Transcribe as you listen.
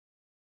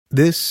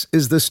This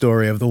is the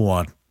story of the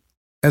one.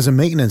 As a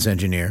maintenance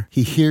engineer,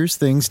 he hears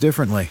things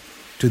differently.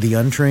 To the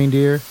untrained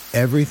ear,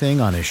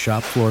 everything on his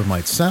shop floor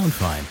might sound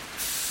fine,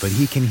 but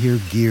he can hear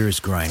gears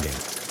grinding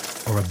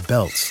or a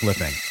belt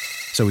slipping.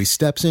 So he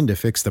steps in to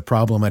fix the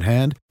problem at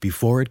hand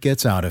before it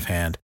gets out of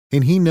hand.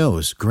 And he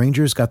knows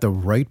Grainger's got the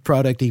right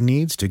product he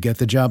needs to get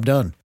the job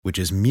done, which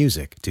is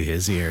music to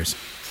his ears.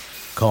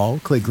 Call,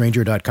 click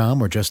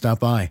Grainger.com, or just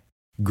stop by.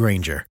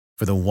 Grainger,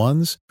 for the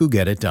ones who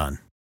get it done.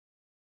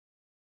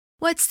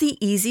 What's the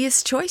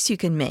easiest choice you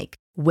can make?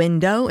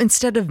 Window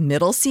instead of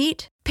middle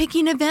seat?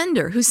 Picking a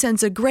vendor who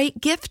sends a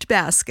great gift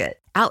basket?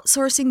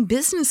 Outsourcing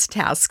business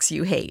tasks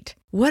you hate?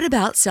 What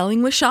about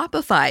selling with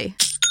Shopify?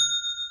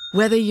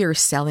 Whether you're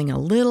selling a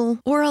little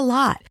or a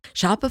lot,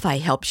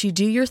 Shopify helps you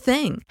do your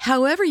thing,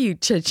 however you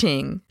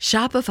cha-ching.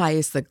 Shopify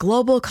is the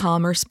global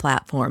commerce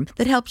platform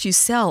that helps you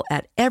sell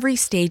at every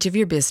stage of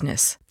your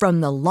business.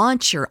 From the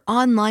launch your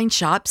online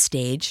shop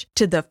stage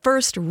to the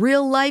first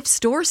real-life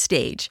store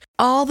stage,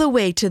 all the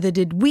way to the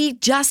did we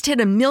just hit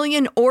a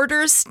million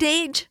orders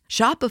stage.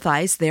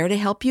 Shopify's there to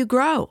help you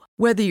grow.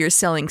 Whether you're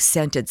selling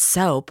scented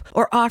soap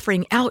or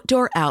offering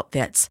outdoor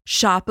outfits,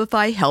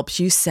 Shopify helps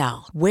you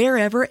sell.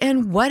 Wherever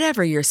and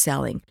whatever you're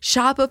selling,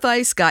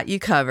 Shopify's got you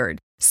covered.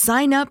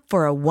 Sign up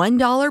for a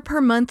 $1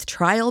 per month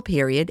trial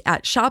period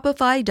at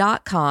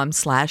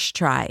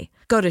shopify.com/try.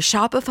 Go to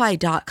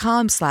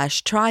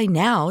shopify.com/try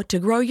now to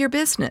grow your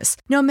business,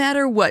 no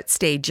matter what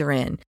stage you're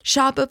in.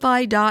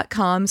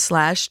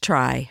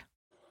 Shopify.com/try.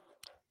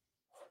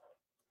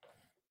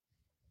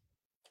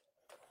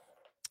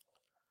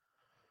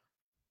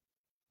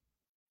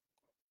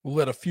 We'll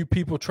let a few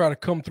people try to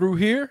come through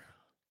here.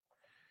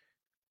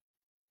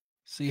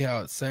 See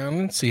how it's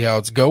sounding, see how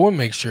it's going,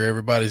 make sure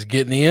everybody's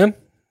getting in.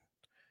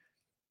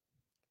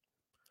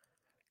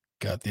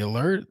 Got the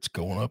alert. It's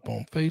going up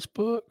on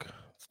Facebook.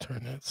 Let's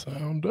turn that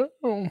sound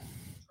down.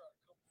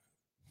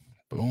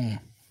 Boom.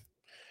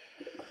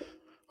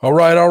 All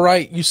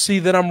right. You see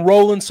that I'm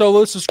rolling solo.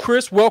 This is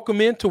Chris.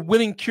 Welcome in to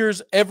Winning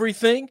Cures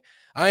Everything.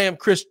 I am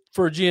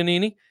Christopher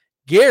Giannini.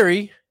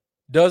 Gary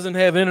doesn't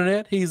have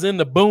internet. He's in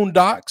the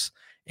boondocks.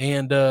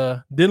 And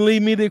didn't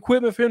leave me the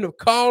equipment for him to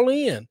call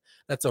in.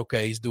 That's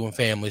okay. He's doing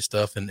family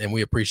stuff, and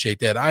we appreciate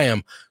that. I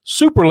am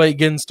super late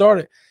getting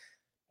started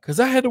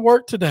because I had to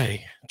work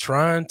today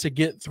trying to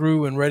get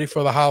through and ready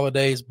for the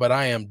holidays, but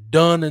I am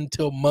done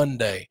until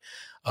Monday.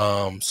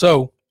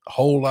 So a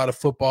whole lot of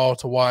football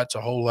to watch,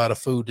 a whole lot of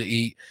food to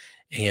eat,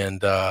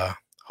 and a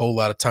whole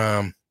lot of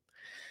time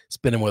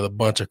spending with a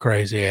bunch of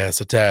crazy-ass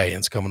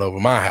Italians coming over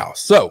my house.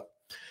 So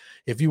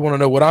if you want to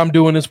know what I'm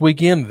doing this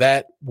weekend,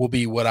 that will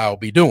be what I'll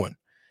be doing.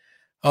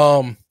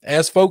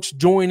 As folks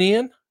join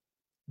in,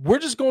 we're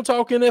just going to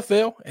talk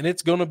NFL, and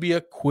it's going to be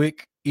a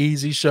quick,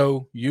 easy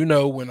show. You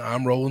know, when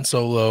I'm rolling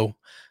solo,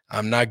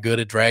 I'm not good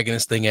at dragging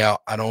this thing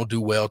out. I don't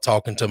do well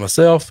talking to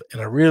myself,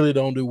 and I really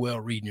don't do well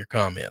reading your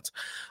comments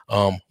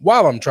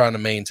while I'm trying to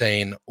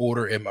maintain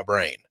order in my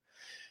brain.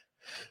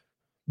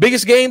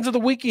 Biggest games of the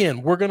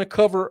weekend. We're going to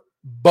cover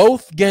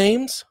both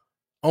games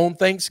on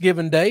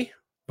Thanksgiving Day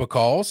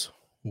because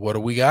what do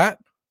we got?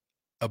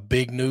 A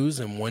big news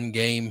in one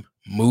game.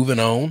 Moving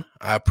on.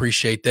 I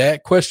appreciate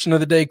that. Question of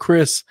the day,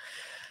 Chris.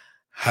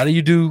 How do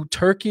you do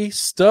turkey,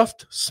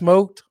 stuffed,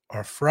 smoked,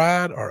 or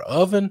fried, or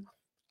oven?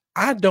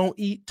 I don't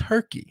eat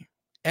turkey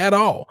at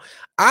all.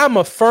 I'm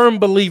a firm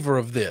believer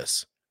of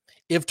this.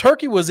 If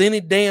turkey was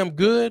any damn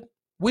good,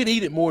 we'd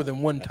eat it more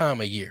than one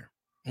time a year.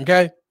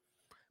 Okay?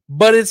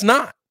 But it's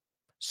not.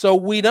 So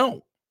we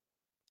don't.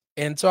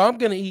 And so I'm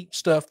going to eat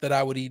stuff that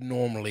I would eat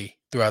normally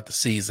throughout the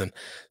season.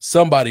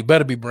 Somebody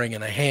better be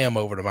bringing a ham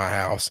over to my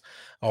house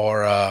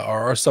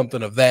or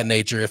something of that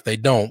nature. If they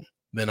don't,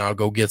 then I'll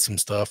go get some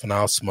stuff and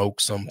I'll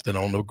smoke something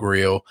on the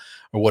grill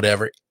or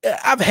whatever.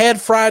 I've had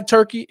fried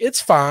turkey.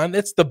 It's fine.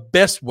 It's the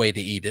best way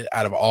to eat it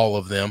out of all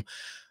of them.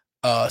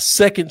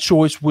 Second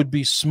choice would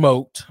be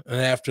smoked.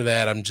 And after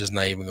that, I'm just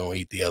not even going to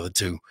eat the other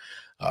two.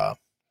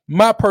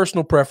 My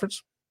personal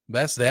preference.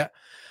 That's that.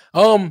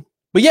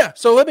 But yeah,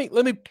 so let me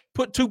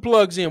put two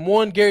plugs in.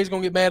 One, Gary's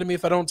going to get mad at me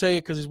if I don't tell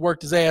you because he's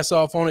worked his ass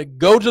off on it.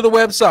 Go to the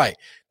website.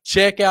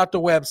 Check out the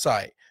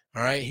website.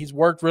 All right. He's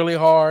worked really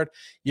hard.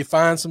 You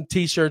find some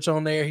t-shirts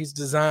on there he's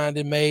designed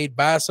and made.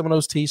 Buy some of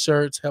those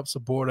t-shirts. Help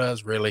support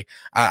us, really.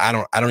 I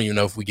don't even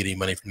know if we get any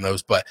money from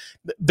those, but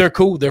they're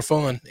cool. They're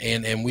fun,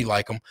 and we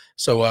like them.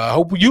 So I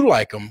hope you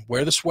like them.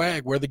 Wear the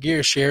swag, wear the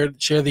gear, share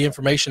the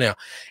information out.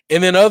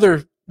 And then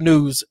other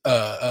news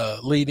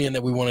lead in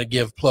that we want to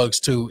give plugs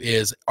to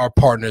is our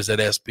partners at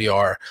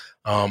SBR.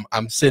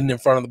 I'm sitting in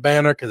front of the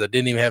banner because I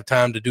didn't even have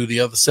time to do the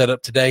other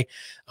setup today.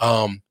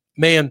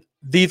 Man,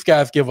 these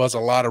guys give us a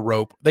lot of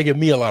rope. They give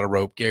me a lot of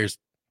rope. Gary's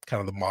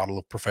kind of the model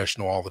of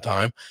professional all the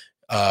time.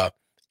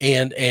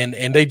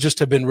 And they just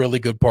have been really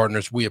good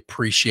partners. We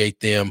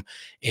appreciate them.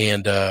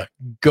 And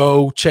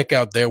go check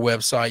out their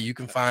website. You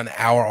can find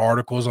our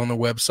articles on the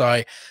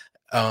website.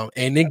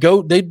 And then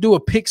they do a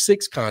pick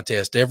six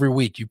contest every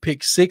week. You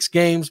pick 6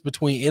 games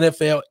between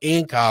NFL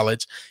and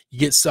college. You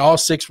get all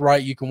 6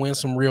 right. You can win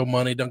some real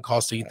money. It doesn't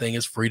cost anything.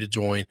 It's free to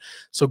join.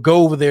 So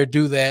go over there,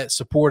 do that.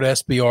 Support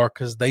SBR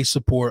because they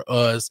support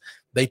us.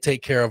 They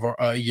take care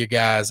of you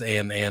guys.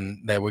 And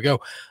there we go.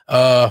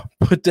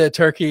 Put that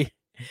turkey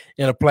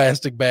in a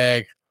plastic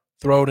bag.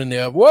 Throw it in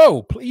there.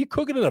 Whoa, you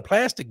cook it in a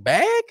plastic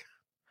bag?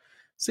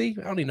 See,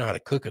 I don't even know how to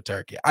cook a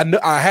turkey.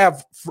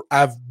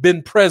 I've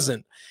been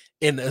present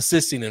in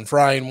assisting in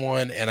frying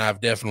one, and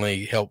I've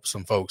definitely helped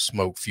some folks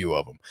smoke a few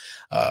of them.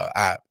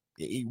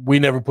 We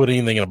never put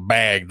anything in a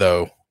bag,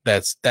 though.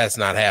 That's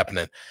not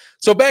happening.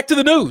 So back to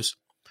the news.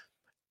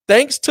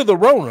 Thanks to the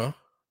Rona,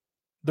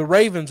 the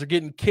Ravens are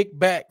getting kicked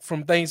back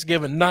from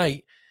Thanksgiving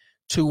night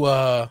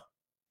to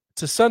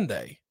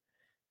Sunday.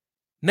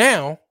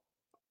 Now,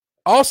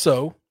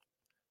 also,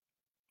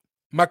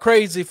 my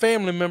crazy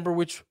family member,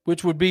 which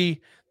would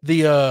be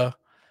the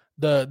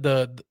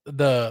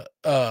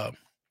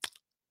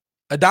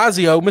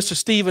Adazio, Mr.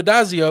 Steve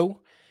Adazio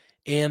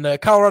in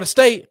Colorado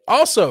State,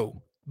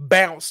 also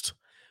bounced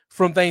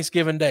from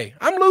Thanksgiving Day.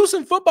 I'm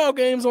losing football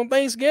games on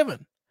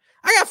Thanksgiving.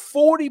 I got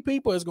 40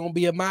 people that's going to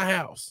be at my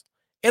house.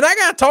 And I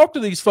got to talk to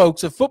these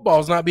folks if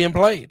football's not being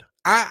played.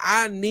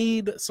 I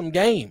need some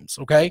games,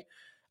 okay?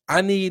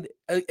 I need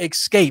an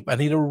escape. I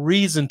need a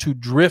reason to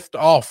drift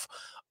off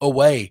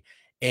away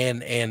and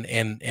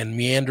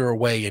meander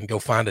away and go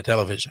find a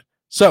television.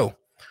 So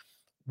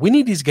we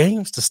need these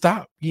games to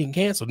stop getting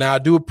canceled. Now, I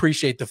do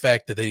appreciate the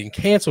fact that they didn't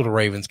cancel the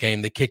Ravens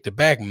game. They kicked it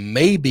back.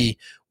 Maybe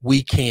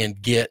we can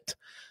get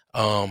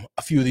a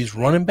few of these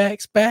running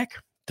backs back.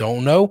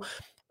 Don't know.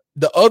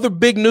 The other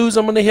big news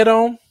I'm going to hit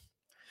on,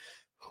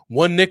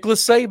 one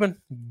Nicholas Saban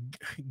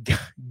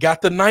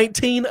got the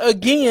 19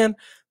 again.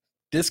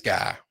 This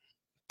guy,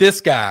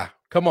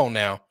 come on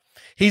now.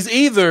 He's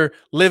either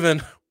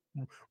living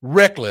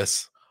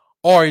reckless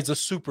or he's a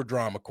super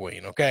drama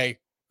queen, okay?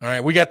 All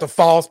right, we got the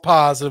false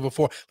positive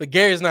before. But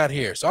Gary's not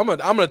here, so I'm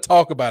gonna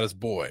talk about his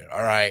boy,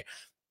 all right?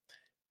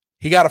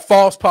 He got a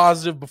false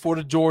positive before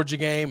the Georgia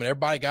game, and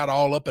everybody got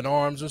all up in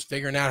arms, was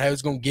figuring out how he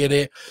was going to get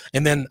it.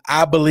 And then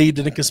I believed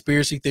in the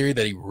conspiracy theory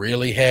that he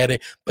really had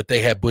it, but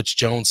they had Butch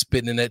Jones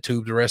spitting in that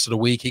tube the rest of the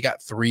week. He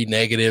got 3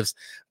 negatives.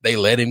 They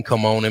let him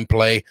come on and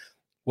play.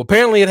 Well,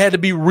 apparently it had to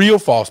be real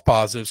false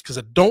positives because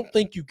I don't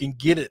think you can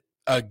get it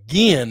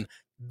again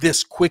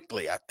this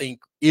quickly. I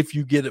think if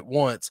you get it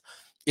once,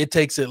 it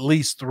takes at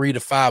least 3 to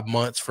 5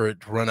 months for it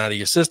to run out of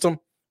your system.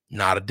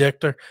 Not a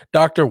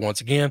doctor.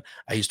 Once again,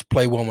 I used to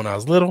play one when I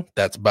was little.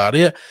 That's about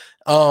it.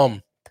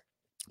 But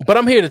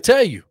I'm here to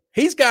tell you,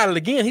 he's got it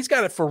again. He's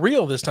got it for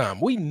real this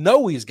time. We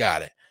know he's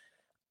got it.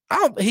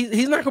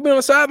 He's not going to be on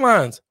the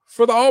sidelines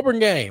for the Auburn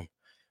game,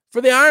 for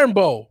the Iron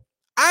Bowl.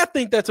 I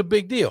think that's a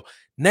big deal.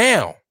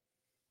 Now,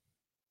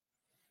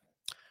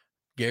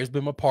 Gary's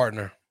been my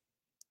partner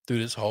through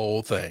this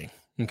whole thing,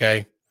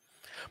 okay?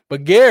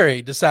 But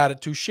Gary decided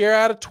to share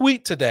out a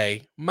tweet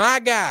today. My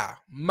guy,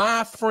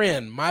 my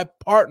friend, my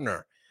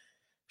partner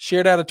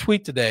shared out a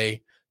tweet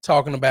today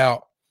talking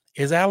about,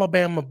 is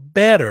Alabama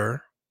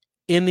better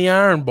in the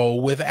Iron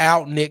Bowl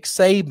without Nick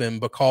Saban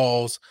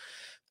because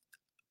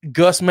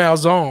Gus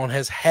Malzahn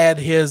has had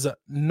his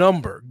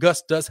number.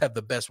 Gus does have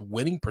the best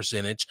winning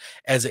percentage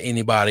as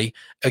anybody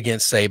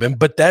against Saban,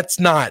 but that's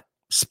not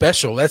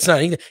special. That's not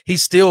anything.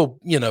 He's still,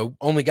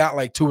 only got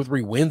like 2 or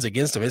 3 wins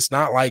against him. It's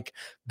not like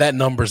that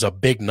number's a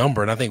big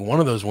number. And I think one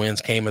of those wins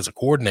came as a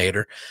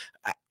coordinator.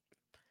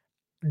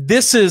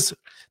 This is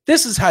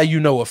how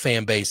a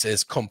fan base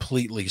is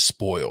completely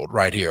spoiled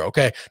right here.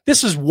 Okay.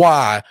 This is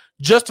why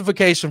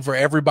justification for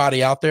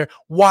everybody out there,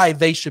 why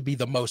they should be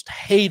the most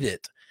hated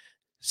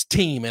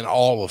team in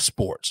all of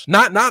sports,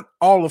 not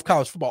all of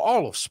college football,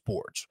 all of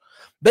sports.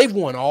 They've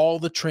won all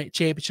the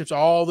championships,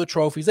 all the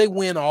trophies. They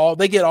get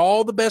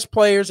all the best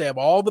players. They have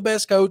all the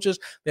best coaches.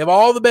 They have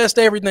all the best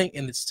everything,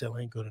 and it still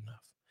ain't good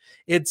enough.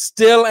 It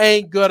still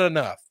ain't good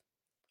enough.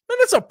 And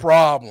it's a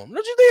problem.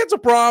 Don't you think it's a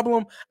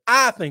problem?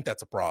 I think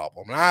that's a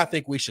problem. And I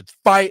think we should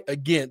fight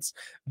against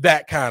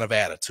that kind of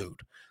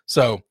attitude.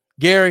 So,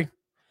 Gary,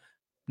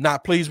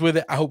 not pleased with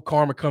it. I hope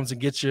karma comes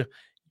and gets you.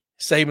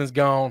 Saban's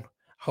gone.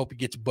 I hope you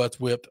get your butts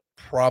whipped.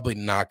 Probably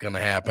not going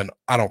to happen.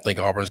 I don't think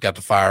Auburn's got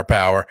the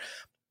firepower.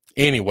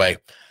 Anyway,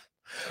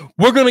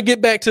 we're going to get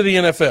back to the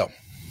NFL.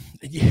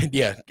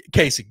 Yeah,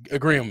 Casey,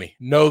 agree with me.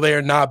 No, they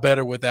are not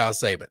better without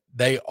Saban.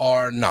 They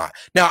are not.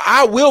 Now,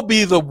 I will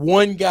be the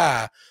one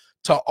guy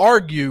to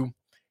argue,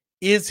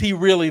 is he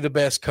really the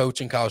best coach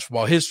in college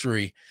football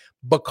history?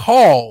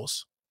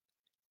 Because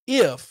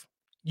if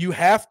you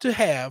have to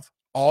have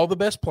all the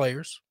best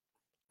players,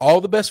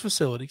 all the best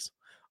facilities,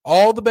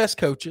 all the best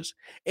coaches,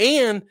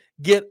 and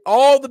get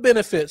all the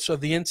benefits of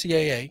the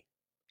NCAA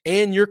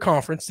and your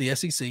conference, the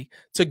SEC,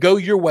 to go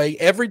your way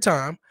every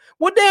time,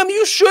 well, damn,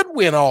 you should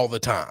win all the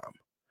time.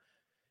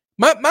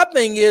 My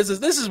thing is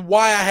this is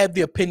why I had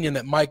the opinion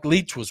that Mike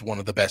Leach was one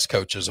of the best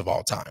coaches of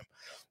all time.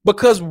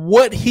 Because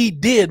what he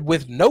did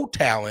with no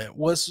talent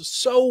was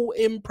so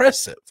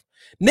impressive.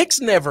 Nick's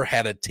never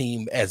had a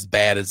team as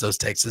bad as those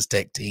Texas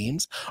Tech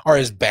teams or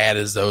as bad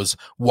as those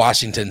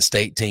Washington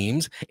State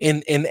teams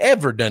and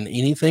ever done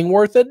anything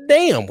worth a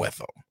damn with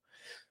them.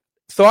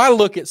 So I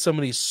look at some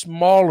of these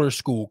smaller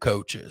school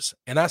coaches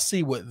and I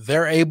see what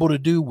they're able to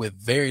do with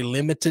very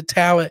limited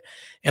talent.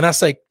 And I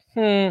say,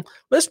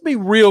 let's be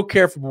real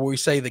careful when we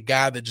say the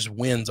guy that just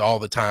wins all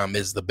the time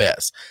is the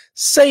best.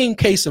 Same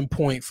case in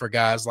point for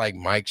guys like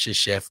Mike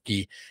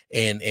Krzyzewski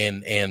and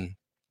in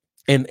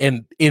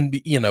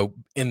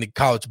the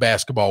college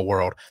basketball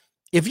world.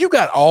 If you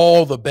got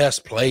all the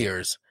best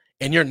players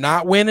and you're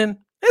not winning,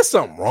 there's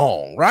something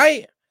wrong,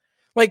 right?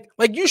 Like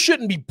you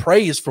shouldn't be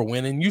praised for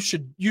winning. You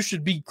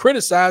should be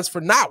criticized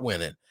for not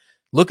winning.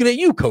 Looking at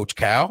you, Coach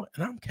Cal,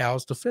 and I'm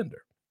Cal's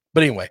defender.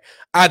 But anyway,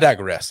 I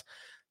digress.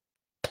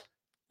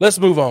 Let's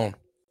move on.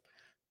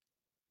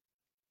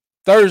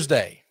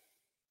 Thursday,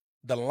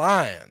 the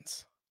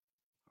Lions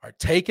are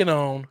taking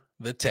on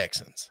the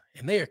Texans,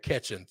 and they are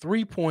catching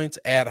 3 points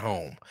at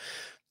home.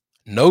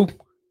 No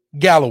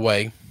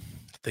Galloway.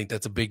 I think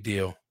that's a big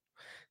deal.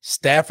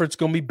 Stafford's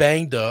going to be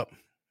banged up.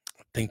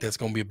 I think that's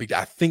going to be a big deal.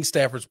 I think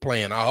Stafford's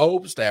playing. I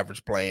hope Stafford's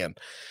playing.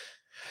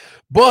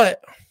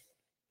 But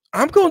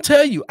I'm going to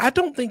tell you, I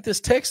don't think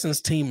this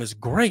Texans team is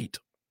great.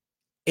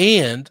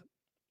 And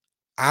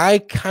I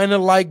kind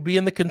of like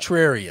being the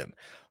contrarian.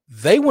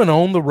 They went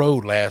on the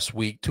road last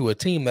week to a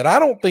team that I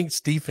don't think's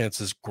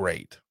defense is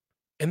great.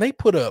 And they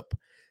put up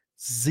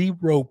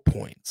 0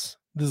 points.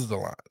 This is the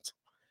Lions.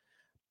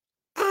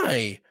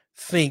 I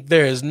think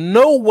there is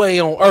no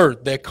way on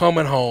earth they're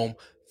coming home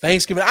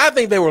Thanksgiving. I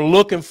think they were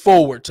looking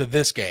forward to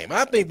this game.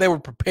 I think they were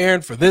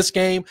preparing for this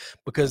game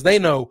because they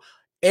know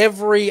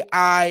every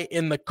eye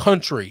in the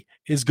country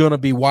is going to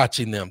be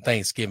watching them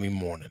Thanksgiving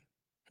morning.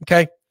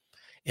 Okay?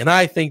 And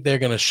I think they're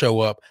going to show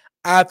up.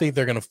 I think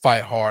they're going to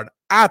fight hard.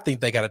 I think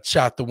they got a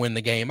shot to win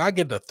the game. I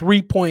get the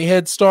 3-point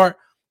head start.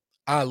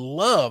 I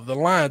love the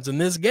Lions in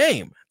this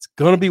game. It's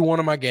going to be one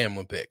of my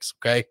gambling picks,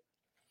 okay?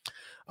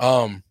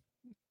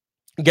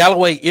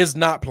 Galloway is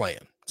not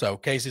playing. So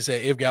Casey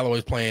said if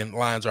Galloway's playing,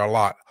 Lions are a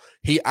lot.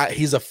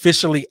 He's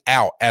officially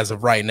out as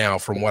of right now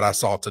from what I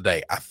saw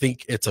today. I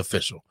think it's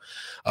official.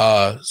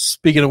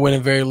 Speaking of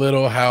winning very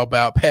little, how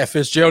about Pat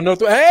Fitzgerald?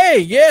 Hey,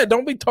 yeah,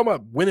 don't be talking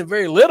about winning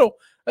very little.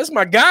 That's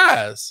my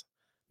guys.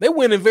 They're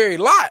winning very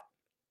lot.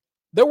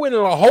 They're winning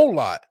a whole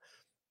lot.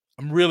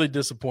 I'm really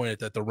disappointed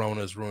that the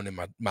Rona is ruining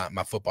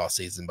my football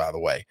season, by the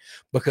way,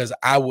 because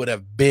I would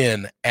have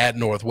been at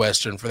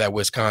Northwestern for that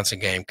Wisconsin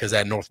game because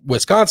that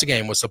Wisconsin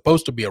game was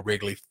supposed to be a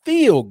Wrigley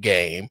Field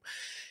game,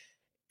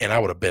 and I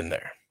would have been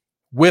there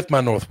with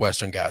my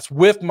Northwestern guys,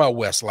 with my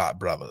Westlot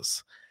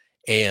brothers.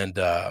 And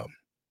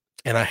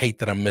I hate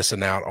that I'm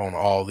missing out on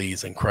all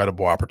these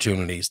incredible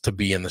opportunities to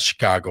be in the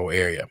Chicago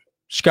area.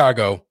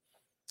 Chicago,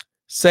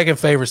 second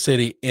favorite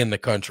city in the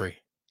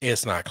country.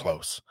 It's not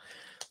close.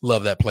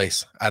 Love that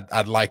place.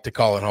 I'd like to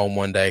call it home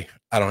one day.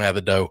 I don't have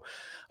the dough.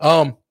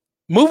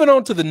 Moving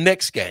on to the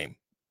next game.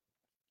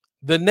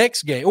 The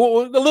next game,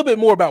 well, a little bit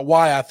more about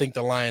why I think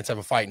the Lions have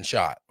a fighting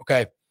shot,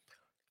 okay?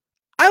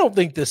 I don't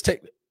think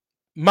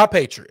my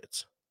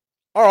Patriots,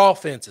 our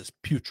offense is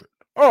putrid.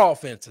 Our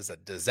offense is a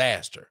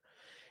disaster.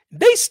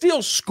 They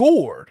still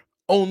scored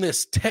on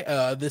this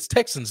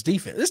Texans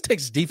defense. This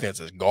Texas defense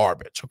is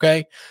garbage,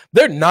 okay?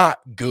 They're not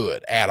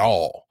good at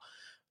all.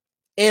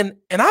 And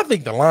I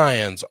think the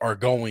Lions are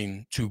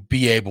going to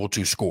be able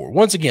to score.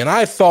 Once again,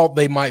 I thought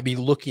they might be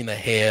looking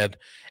ahead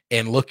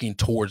and looking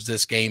towards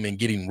this game and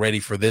getting ready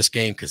for this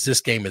game because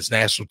this game is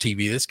national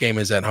TV. This game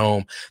is at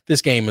home.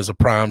 This game is a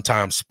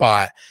primetime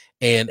spot.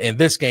 And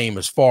this game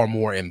is far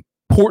more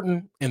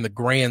important in the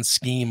grand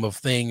scheme of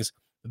things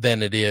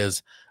than it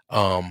is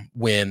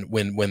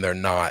when they're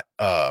not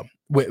than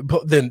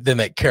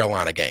that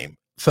Carolina game.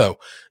 So,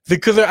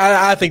 because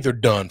I think they're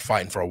done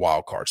fighting for a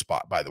wild card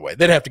spot, by the way.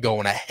 They'd have to go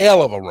on a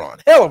hell of a run.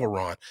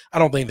 I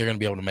don't think they're going to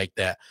be able to make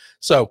that.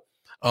 So,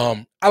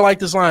 I like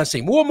this Lions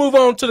team. We'll move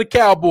on to the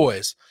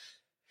Cowboys.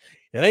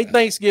 It ain't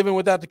Thanksgiving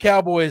without the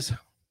Cowboys.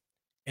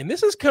 And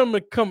this is kind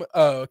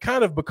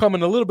of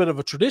becoming a little bit of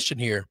a tradition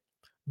here.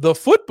 The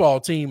football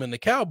team and the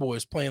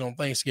Cowboys playing on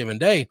Thanksgiving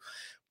Day.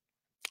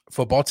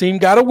 Football team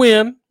got to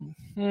win.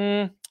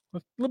 Put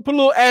a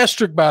little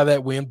asterisk by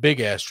that win,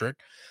 big asterisk.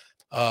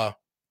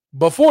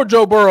 Before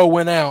Joe Burrow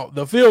went out,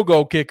 the field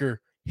goal kicker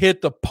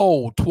hit the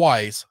pole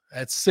twice.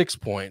 That's 6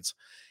 points.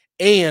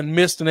 And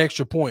missed an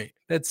extra point.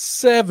 That's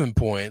 7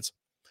 points.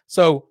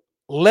 So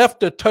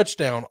left a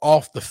touchdown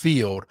off the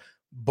field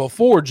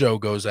before Joe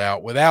goes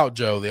out. Without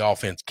Joe, the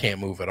offense can't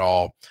move at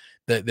all.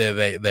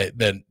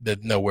 They're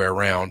nowhere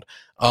around.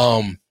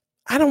 I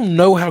don't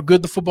know how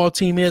good the football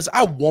team is.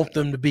 I want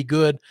them to be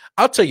good.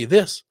 I'll tell you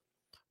this.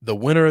 The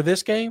winner of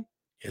this game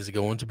is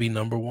going to be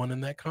number one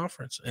in that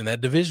conference, in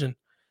that division.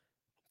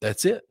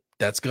 That's it.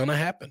 That's going to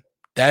happen.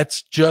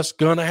 That's just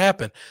going to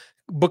happen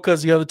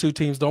because the other two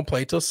teams don't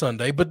play till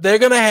Sunday, but they're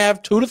going to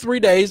have 2 to 3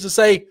 days to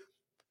say,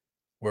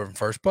 we're in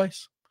first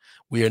place.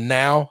 We are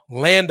now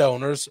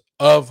landowners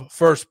of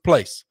first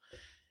place.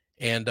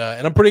 And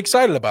I'm pretty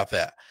excited about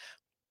that.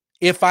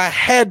 If I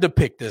had to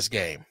pick this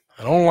game,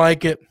 I don't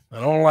like it. I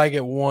don't like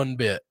it one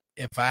bit.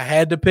 If I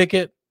had to pick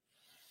it,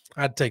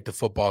 I'd take the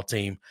football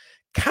team,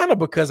 kind of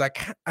because I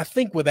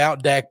think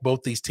without Dak,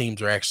 both these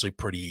teams are actually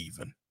pretty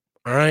even.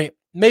 All right.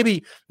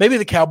 Maybe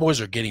the Cowboys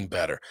are getting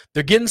better.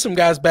 They're getting some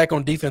guys back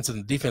on defense, and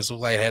the defense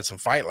looks like it had some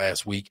fight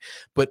last week.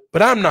 But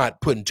I'm not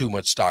putting too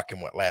much stock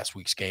in what last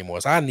week's game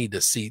was. I need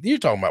to see. You're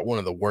talking about one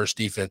of the worst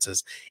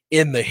defenses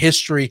in the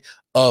history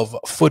of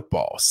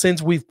football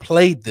since we've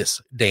played this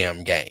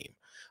damn game.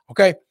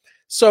 Okay,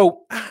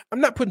 so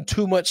I'm not putting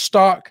too much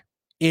stock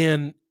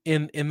in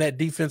that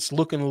defense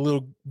looking a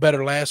little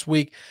better last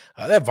week.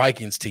 That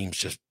Vikings team's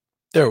just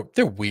they're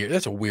weird.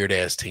 That's a weird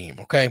ass team.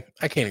 Okay,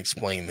 I can't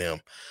explain them.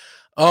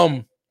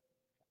 I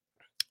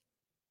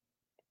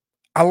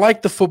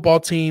like the football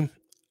team.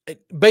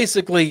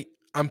 Basically,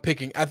 I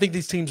think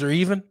these teams are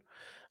even.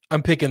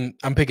 I'm picking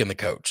the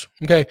coach.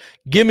 Okay.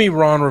 Give me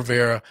Ron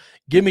Rivera.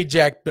 Give me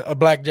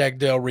Black Jack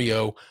Del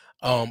Rio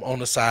on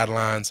the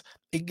sidelines,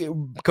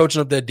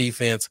 coaching up that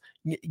defense,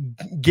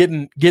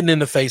 getting in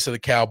the face of the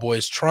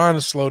Cowboys, trying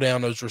to slow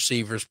down those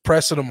receivers,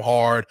 pressing them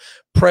hard,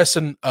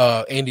 pressing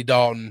Andy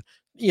Dalton,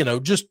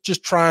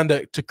 just trying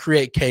to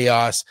create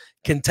chaos,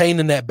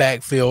 containing that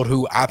backfield,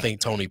 who I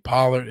think Tony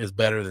Pollard is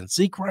better than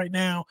Zeke right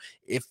now.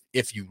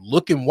 If you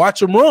look and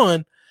watch him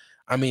run,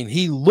 I mean,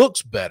 he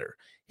looks better.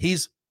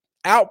 He's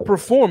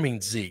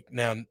outperforming Zeke.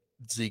 Now,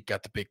 Zeke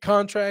got the big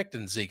contract,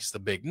 and Zeke's the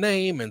big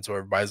name, and so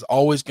everybody's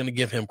always going to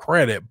give him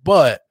credit,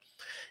 but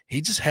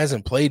he just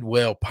hasn't played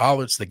well.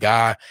 Pollard's the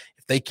guy.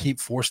 If they keep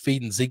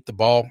force-feeding Zeke the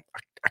ball,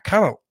 I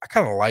kind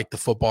of like the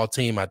football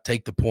team. I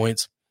take the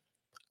points.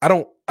 I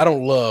don't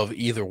love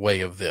either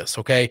way of this,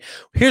 okay?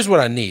 Here's what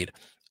I need.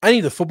 I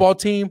need the football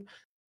team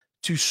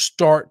to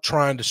start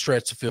trying to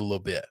stretch the field a little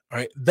bit, all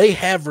right? They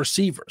have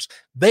receivers.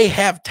 They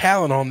have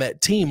talent on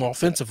that team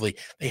offensively.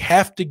 They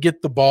have to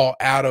get the ball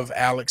out of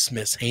Alex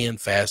Smith's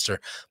hand faster,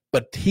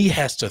 but he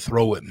has to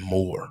throw it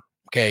more,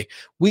 okay?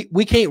 We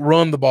can't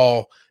run the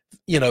ball,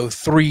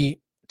 3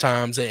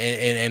 times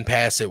and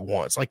pass it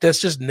once. Like, that's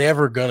just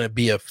never going to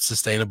be a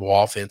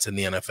sustainable offense in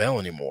the NFL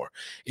anymore.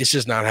 It's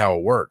just not how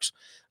it works.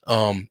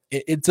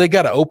 They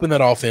got to open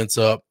that offense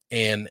up,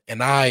 and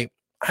I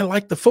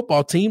like the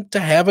football team to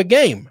have a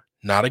game,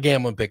 not a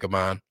gambling pick of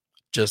mine,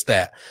 just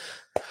that.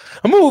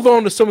 I'm gonna move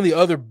on to some of the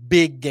other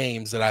big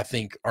games that I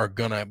think are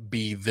gonna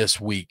be this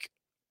week.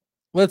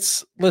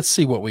 Let's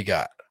see what we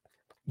got.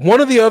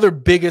 One of the other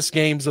biggest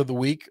games of the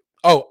week.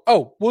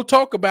 We'll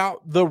talk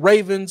about the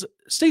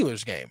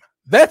Ravens-Steelers game.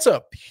 That's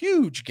a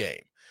huge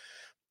game.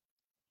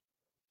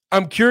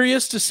 I'm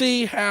curious to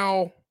see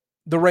how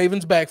the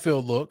Ravens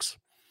backfield looks.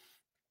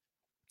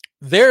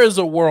 There is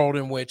a world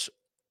in which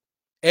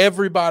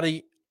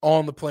everybody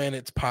on the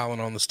planet's piling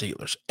on the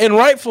Steelers, and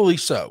rightfully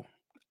so.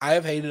 I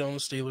have hated on the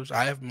Steelers.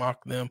 I have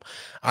mocked them.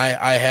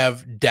 I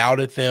have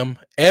doubted them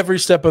every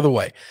step of the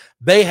way.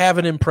 They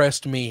haven't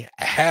impressed me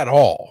at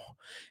all.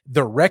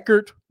 The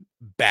record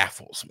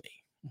baffles me,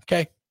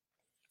 okay?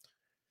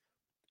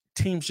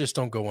 Teams just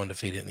don't go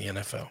undefeated in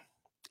the NFL.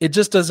 It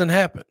just doesn't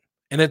happen.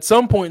 And at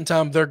some point in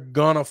time, they're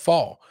going to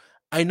fall.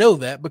 I know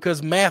that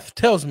because math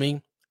tells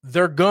me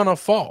they're going to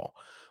fall.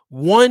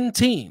 One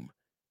team,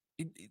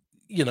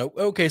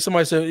 okay,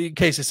 somebody said,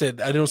 Casey said,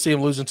 I don't see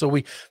them losing until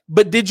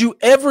but did you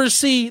ever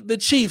see the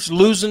Chiefs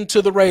losing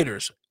to the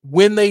Raiders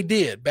when they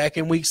did back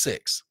in week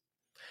 6?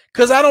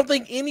 Because I don't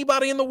think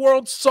anybody in the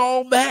world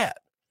saw that.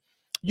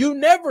 You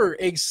never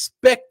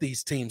expect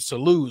these teams to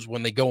lose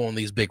when they go on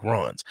these big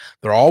runs.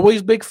 They're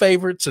always big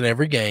favorites in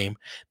every game.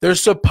 They're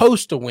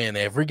supposed to win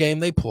every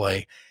game they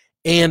play.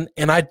 And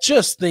I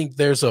just think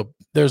there's a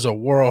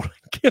world.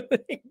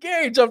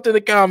 Gary jumped in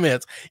the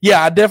comments.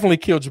 Yeah, I definitely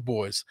killed your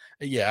boys.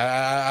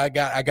 Yeah, I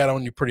got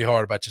on you pretty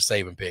hard about your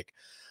saving pick.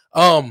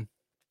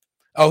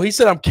 He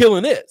said I'm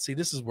killing it. See,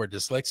 this is where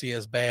dyslexia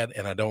is bad,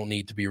 and I don't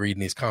need to be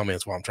reading these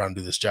comments while I'm trying to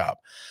do this job.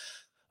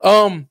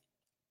 I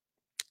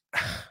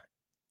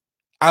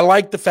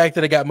like the fact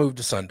that it got moved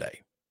to Sunday.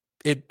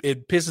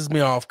 It pisses me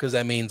off because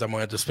that means I'm going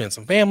to have to spend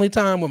some family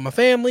time with my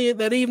family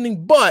that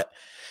evening, but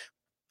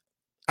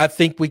I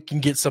think we can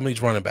get some of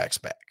these running backs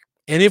back.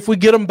 And if we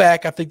get them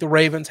back, I think the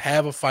Ravens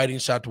have a fighting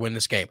shot to win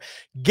this game.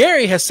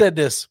 Gary has said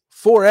this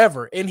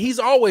forever, and he's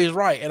always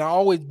right. And I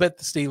always bet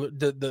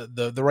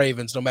the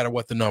Ravens, no matter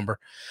what the number,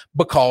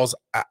 because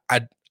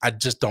I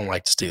just don't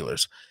like the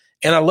Steelers.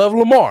 And I love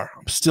Lamar.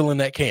 I'm still in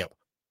that camp.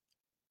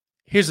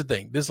 Here's the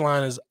thing. This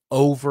line is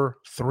over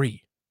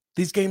 3.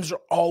 These games are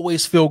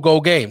always field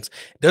goal games.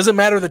 It doesn't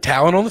matter the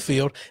talent on the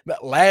field.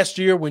 But last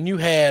year, when you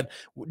had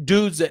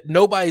dudes that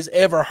nobody's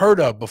ever heard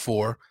of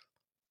before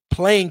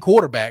playing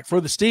quarterback for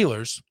the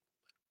Steelers,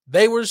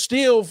 they were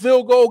still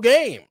field goal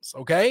games,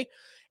 okay?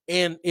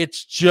 And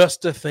it's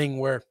just a thing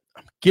where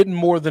I'm getting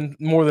more than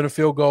a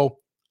field goal.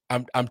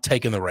 I'm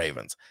taking the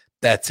Ravens.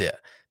 That's it.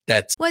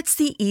 What's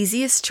the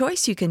easiest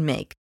choice you can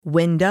make?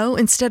 Window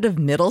instead of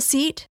middle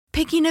seat?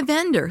 Picking a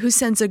vendor who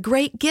sends a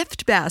great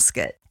gift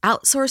basket?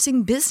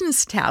 Outsourcing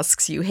business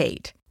tasks you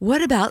hate?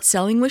 What about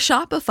selling with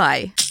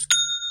Shopify?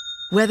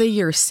 Whether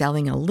you're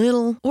selling a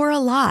little or a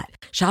lot,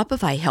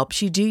 Shopify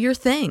helps you do your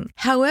thing,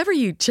 however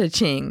you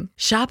cha-ching.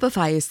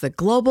 Shopify is the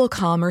global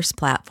commerce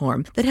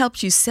platform that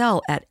helps you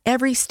sell at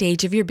every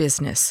stage of your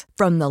business.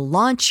 From the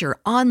launch your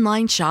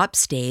online shop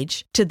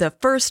stage to the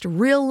first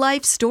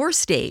real-life store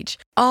stage,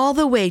 all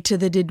the way to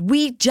the did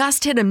we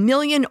just hit a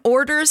million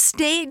orders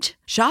stage.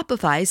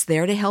 Shopify's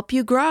there to help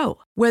you grow.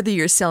 Whether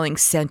you're selling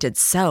scented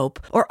soap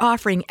or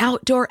offering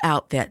outdoor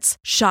outfits,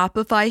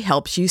 Shopify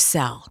helps you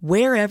sell.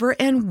 Wherever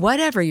and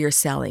whatever you're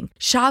selling,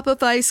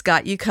 Shopify's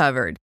got you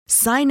covered.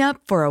 Sign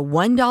up for a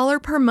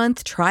 $1 per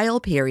month trial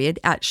period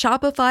at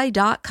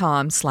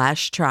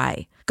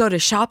shopify.com/try. Go to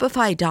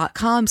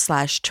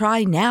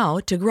shopify.com/try now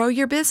to grow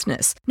your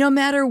business, no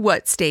matter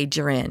what stage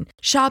you're in.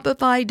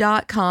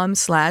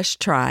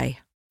 Shopify.com/try.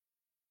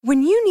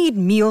 When you need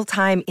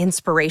mealtime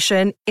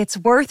inspiration, it's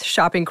worth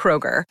shopping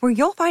Kroger, where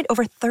you'll find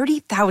over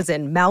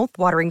 30,000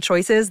 mouth-watering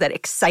choices that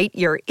excite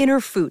your inner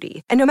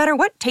foodie. And no matter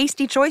what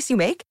tasty choice you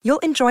make, you'll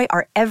enjoy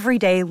our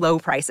everyday low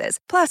prices,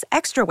 plus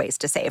extra ways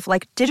to save,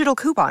 like digital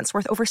coupons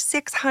worth over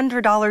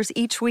 $600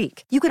 each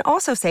week. You can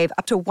also save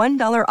up to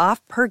 $1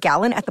 off per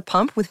gallon at the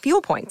pump with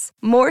fuel points.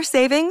 More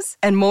savings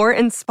and more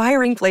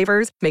inspiring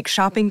flavors make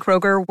shopping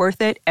Kroger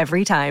worth it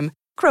every time.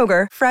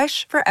 Kroger,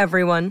 fresh for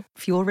everyone.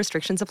 Fuel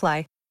restrictions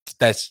apply.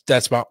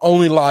 That's my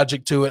only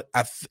logic to it.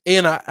 I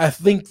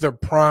think they're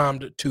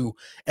primed to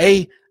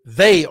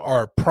they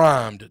are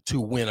primed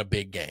to win a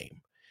big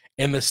game.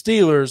 And the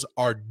Steelers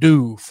are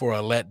due for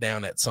a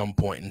letdown at some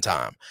point in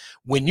time.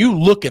 When you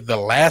look at the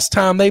last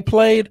time they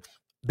played,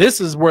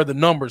 this is where the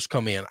numbers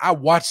come in. I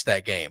watched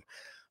that game.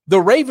 The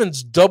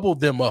Ravens doubled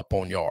them up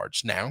on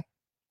yards. Now,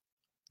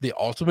 the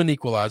ultimate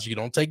equalizer, you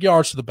don't take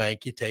yards to the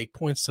bank, you take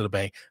points to the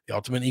bank. The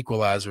ultimate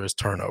equalizer is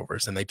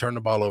turnovers, and they turn the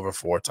ball over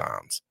 4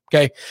 times.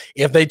 Okay?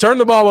 If they turn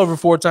the ball over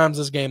 4 times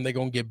this game, they're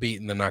going to get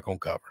beaten. They're not going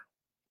to cover.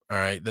 All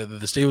right? The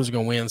Steelers are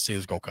going to win. The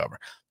Steelers are going to cover.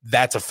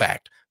 That's a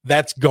fact.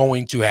 That's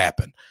going to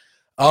happen.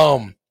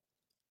 I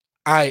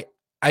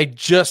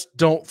just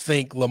don't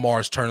think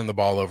Lamar's turning the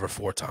ball over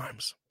 4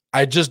 times.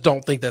 I just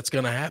don't think that's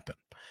going to happen.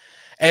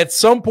 At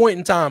some point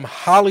in time,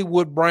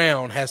 Hollywood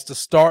Brown has to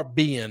start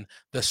being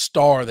the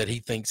star that he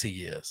thinks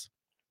he is.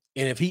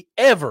 And if he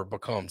ever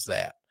becomes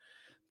that,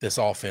 this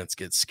offense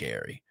gets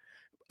scary.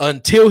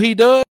 Until he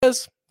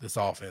does, this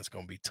offense is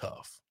going to be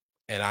tough.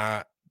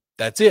 And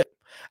that's it.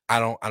 I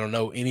don't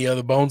know any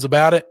other bones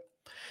about it.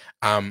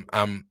 I'm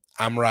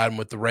riding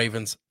with the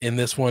Ravens in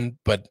this one,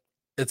 but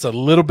it's a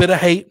little bit of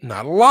hate,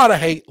 not a lot of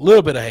hate, a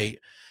little bit of hate,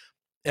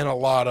 and a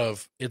lot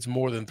of it's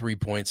more than 3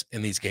 points,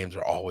 and these games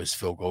are always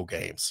field goal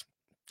games.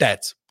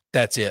 That's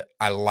it.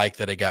 I like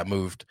that it got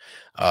moved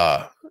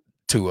to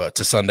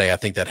Sunday. I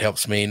think that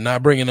helps me.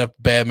 Not bringing up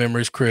bad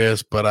memories,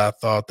 Chris, but I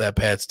thought that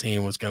Pat's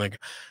team was going to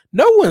go.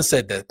 No one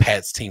said that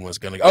Pat's team was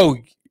going to go. Oh,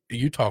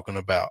 you talking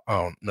about?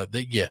 Oh, no,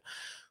 yeah.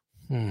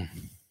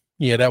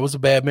 Yeah, that was a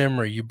bad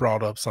memory. You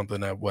brought up something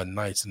that wasn't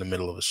nice in the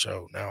middle of the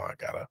show. Now I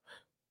got to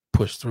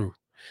push through,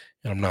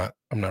 and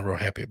I'm not real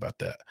happy about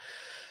that.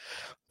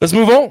 Let's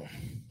move on.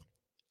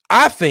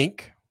 I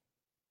think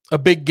a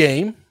big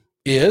game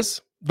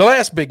is the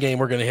last big game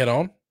we're going to hit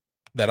on,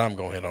 that I'm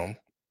going to hit on.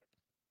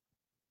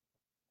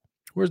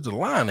 Where's the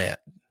line at?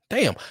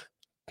 Damn.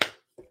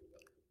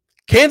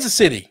 Kansas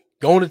City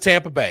going to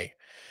Tampa Bay.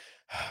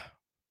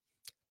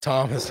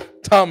 Tom has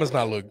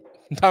not looked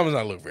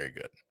very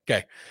good.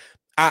 Okay.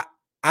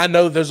 I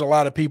know there's a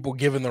lot of people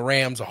giving the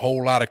Rams a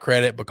whole lot of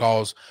credit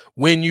because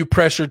when you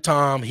pressure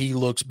Tom, he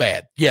looks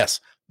bad. Yes,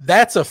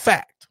 that's a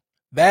fact.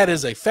 That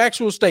is a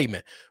factual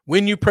statement.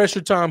 When you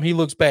pressure Tom, he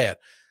looks bad.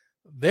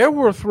 There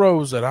were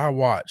throws that I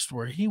watched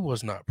where he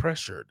was not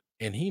pressured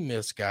and he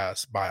missed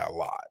guys by a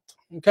lot.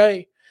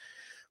 Okay.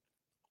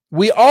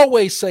 We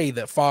always say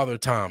that Father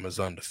Tom is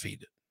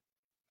undefeated.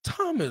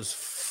 Tom is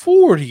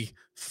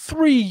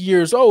 43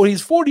 years old.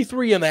 He's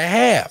 43 and a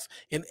half.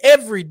 And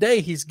every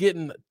day he's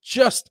getting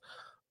just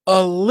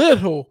a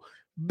little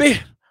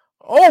bit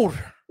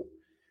older.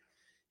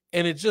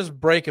 And it's just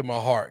breaking my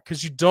heart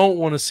because you don't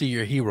want to see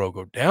your hero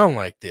go down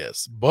like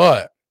this.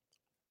 But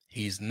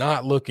he's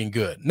not looking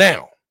good.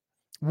 Now,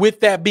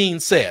 with that being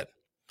said,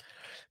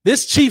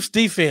 this Chiefs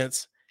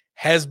defense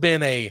has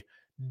been a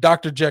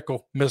Dr.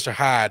 Jekyll, Mr.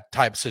 Hyde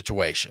type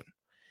situation.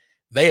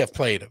 They have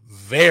played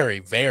very,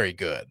 very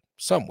good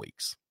some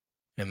weeks,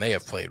 and they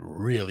have played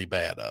really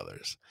bad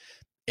others.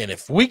 And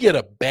if we get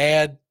a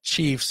bad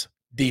Chiefs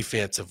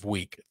defensive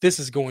week, this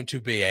is going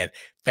to be a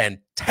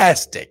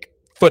fantastic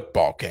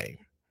football game.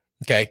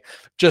 Okay?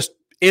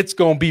 It's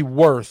going to be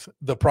worth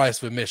the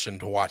price of admission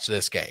to watch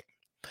this game.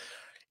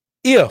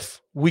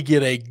 If we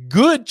get a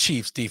good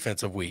Chiefs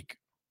defensive week,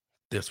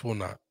 this will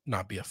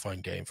not be a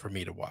fun game for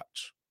me to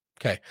watch.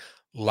 Okay.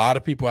 A lot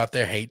of people out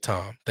there hate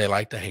Tom. They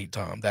like to hate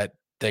Tom. That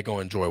they're going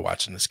to enjoy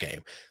watching this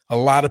game. A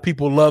lot of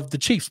people love the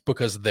Chiefs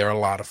because they're a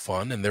lot of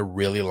fun and they're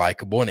really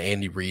likable. And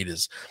Andy Reid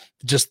is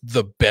just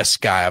the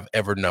best guy I've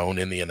ever known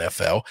in the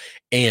NFL.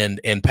 And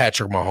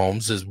Patrick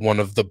Mahomes is one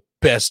of the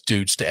best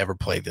dudes to ever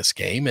play this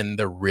game. And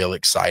they're real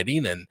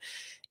exciting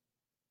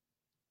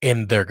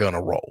and they're going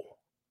to roll.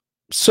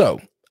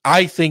 So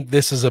I think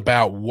this is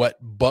about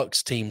what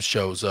Bucs team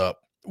shows up,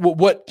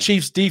 what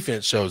Chiefs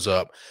defense shows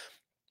up,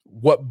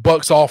 what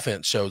Bucs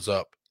offense shows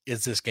up.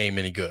 Is this game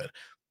any good?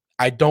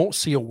 I don't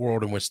see a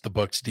world in which the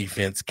Bucs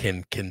defense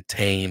can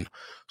contain,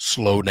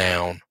 slow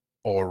down,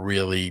 or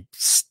really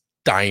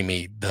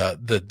stymie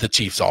the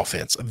Chiefs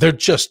offense. They're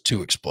just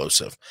too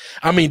explosive.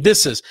 I mean,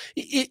 this is,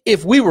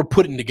 if we were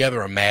putting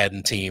together a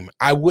Madden team,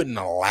 I wouldn't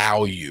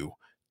allow you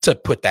to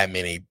put that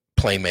many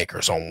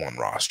playmakers on one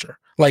roster.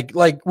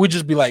 Like we'd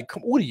just be like,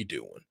 what are you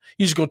doing?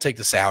 You're just going to take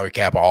the salary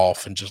cap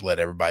off and just let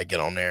everybody get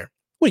on there.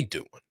 What are you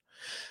doing?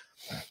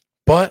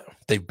 But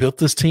they built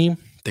this team.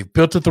 They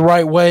built it the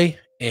right way.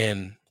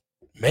 And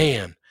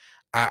man,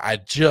 I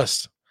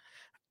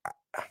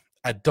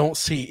don't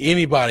see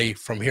anybody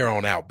from here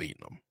on out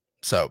beating them.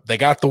 So they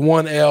got the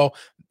 1L.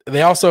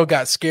 They also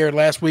got scared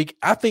last week.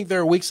 I think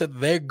there are weeks that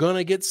they're going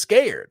to get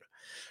scared,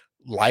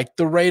 like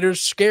the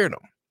Raiders scared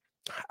them.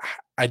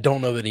 I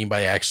don't know that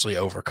anybody actually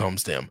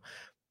overcomes them.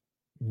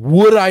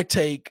 Would I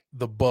take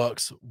the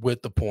Bucs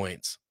with the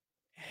points?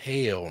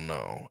 Hell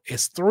no.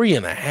 It's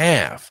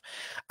 3.5.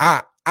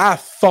 I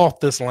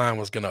thought this line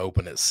was going to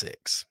open at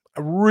 6. I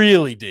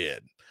really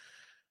did.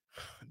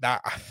 I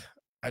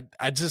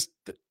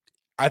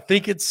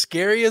think it's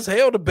scary as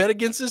hell to bet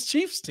against this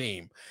Chiefs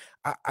team.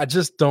 I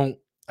just don't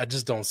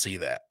see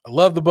that. I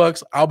love the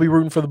Bucs. I'll be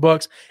rooting for the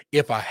Bucs.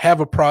 If I have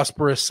a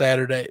prosperous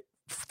Saturday,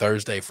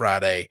 Thursday,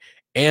 Friday,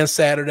 and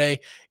Saturday,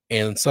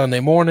 and Sunday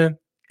morning,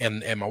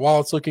 and my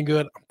wallet's looking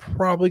good, I'm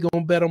probably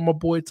gonna bet on my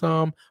boy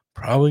Tom.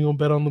 Probably gonna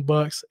bet on the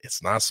Bucs.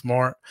 It's not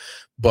smart,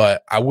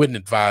 but I wouldn't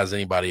advise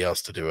anybody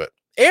else to do it.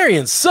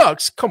 Arians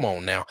sucks. Come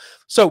on now.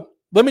 So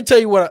let me tell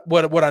you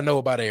what I know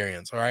about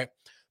Arians. All right,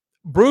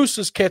 Bruce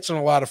is catching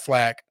a lot of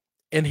flack,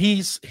 and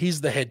he's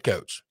the head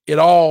coach. It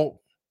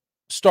all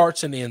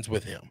starts and ends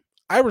with him.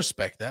 I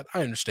respect that.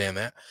 I understand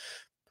that.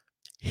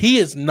 He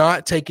is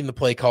not taking the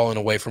play calling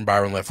away from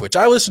Byron Leftwich.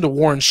 I listen to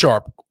Warren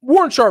Sharp.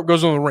 Warren Sharp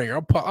goes on the Ringer.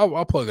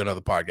 I'll plug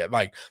another podcast.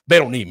 Like, they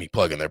don't need me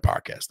plugging their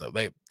podcast, though.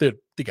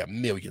 They got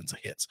millions of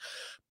hits.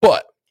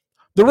 But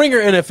the Ringer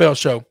NFL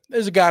show,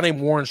 there's a guy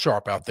named Warren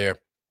Sharp out there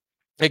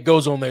that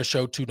goes on their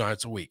show 2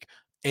 nights a week.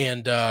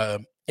 And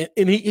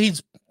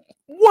he's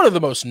one of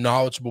the most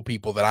knowledgeable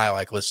people that I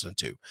like listening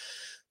to.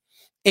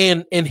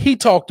 And he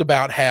talked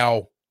about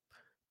how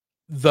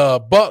the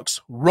Bucs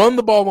run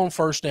the ball on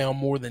first down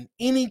more than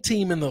any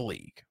team in the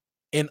league.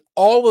 And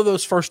all of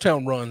those first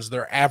down runs,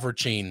 they're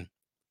averaging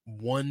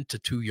 1 to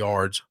 2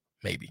 yards,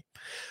 maybe.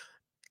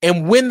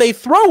 And when they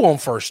throw on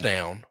first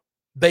down,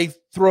 they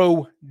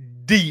throw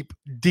deep,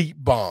 deep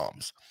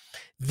bombs.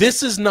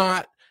 This is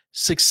not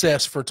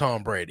success for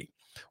Tom Brady.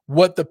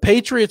 What the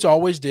Patriots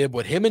always did,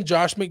 what him and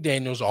Josh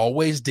McDaniels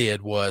always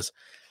did, was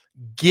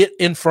get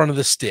in front of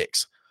the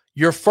sticks.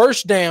 Your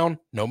first down,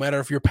 no matter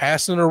if you're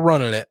passing or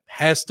running it,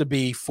 has to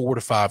be 4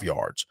 to 5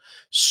 yards.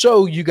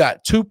 So you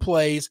got 2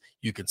 plays.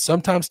 You can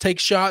sometimes take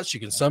shots. You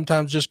can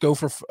sometimes just go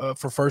for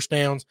first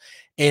downs,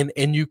 and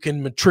you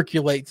can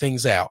matriculate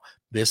things out.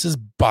 This is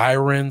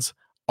Byron's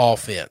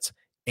offense,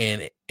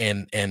 and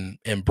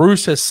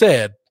Bruce has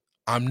said,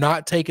 I'm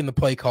not taking the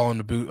play calling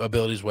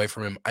abilities away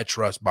from him. I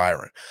trust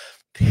Byron.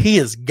 He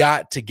has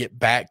got to get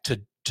back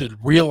to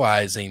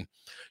realizing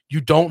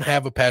you don't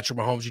have a Patrick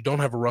Mahomes, you don't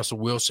have a Russell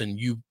Wilson.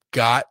 You've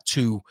got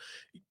to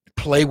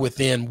play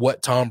within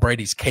what Tom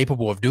Brady's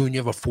capable of doing. You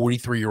have a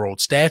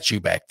 43-year-old statue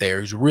back there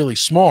who's really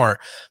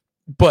smart,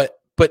 but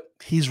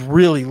he's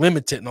really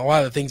limited in a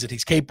lot of the things that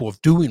he's capable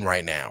of doing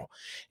right now.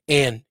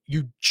 And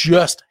you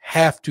just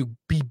have to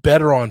be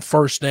better on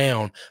first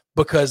down,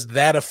 because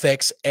that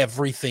affects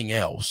everything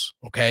else,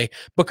 okay?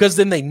 Because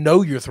then they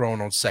know you're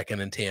throwing on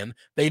 2nd and 10.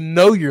 They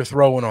know you're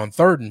throwing on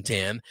 3rd and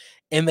 10,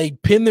 and they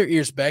pin their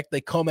ears back.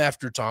 They come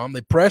after Tom.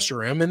 They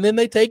pressure him, and then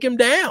they take him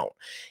down.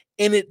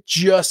 And it's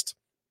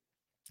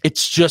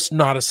just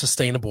not a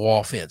sustainable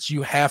offense.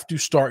 You have to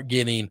start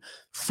getting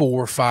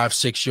 4, 5,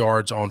 6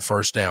 yards on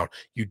first down.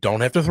 You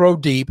don't have to throw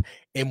deep.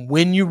 And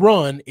when you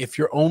run, if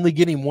you're only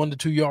getting 1 to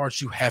 2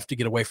 yards, you have to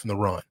get away from the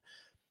run.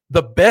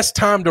 The best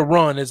time to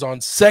run is on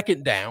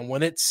 2nd down,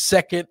 when it's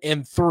 2nd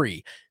and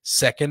 3,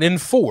 2nd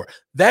and 4.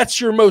 That's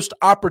your most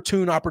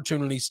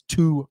opportunities.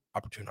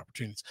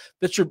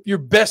 That's your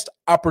best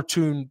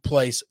opportune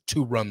place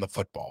to run the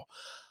football.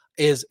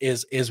 Is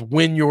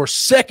when you're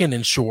 2nd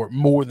and short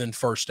more than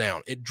first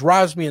down. It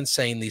drives me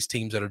insane, these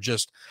teams that are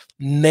just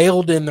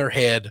nailed in their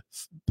head,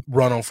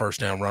 run on first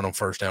down, run on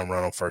first down,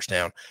 run on first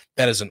down.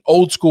 That is an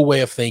old school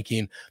way of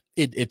thinking.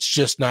 It's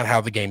just not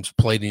how the game's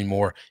played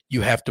anymore.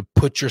 You have to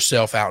put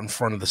yourself out in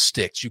front of the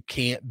sticks. You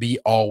can't be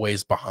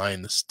always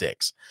behind the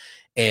sticks.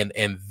 And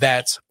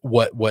that's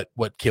what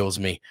kills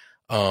me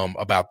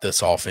about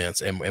this offense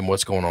and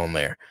what's going on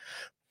there.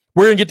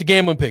 We're going to get to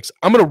gambling picks.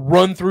 I'm going to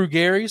run through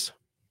Gary's.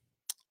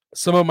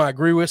 Some of them I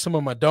agree with, some of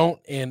them I don't,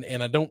 and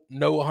I don't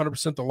know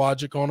 100% the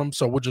logic on them,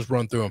 so we'll just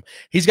run through them.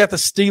 He's got the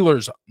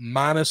Steelers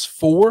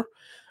 -4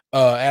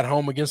 at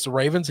home against the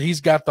Ravens.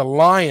 He's got the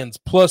Lions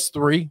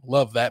 +3.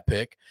 Love that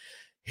pick.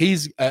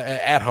 He's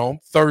at home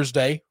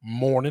Thursday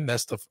morning.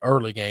 That's the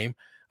early game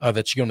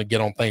that you're going to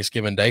get on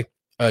Thanksgiving Day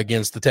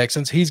against the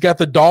Texans. He's got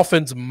the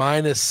Dolphins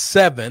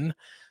 -7.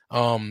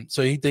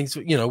 So he thinks,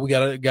 we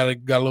got a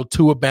little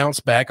Tua bounce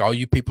back. All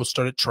you people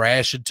started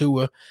trashing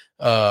Tua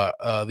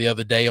the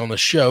other day on the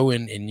show,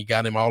 and you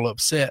got him all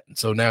upset. And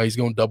so now he's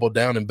going to double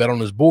down and bet on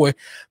his boy.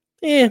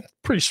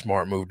 Pretty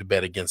smart move to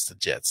bet against the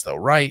Jets, though,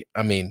 right?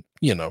 I mean,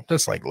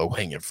 that's like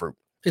low-hanging fruit.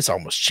 It's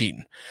almost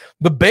cheating.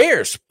 The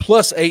Bears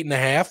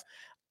 +8.5.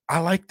 I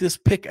like this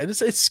pick.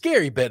 It's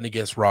scary betting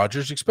against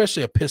Rodgers,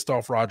 especially a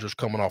pissed-off Rodgers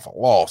coming off a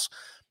loss.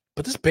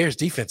 But this Bears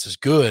defense is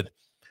good.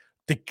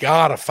 They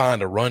got to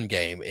find a run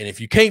game. And if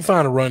you can't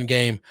find a run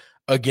game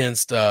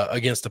against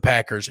the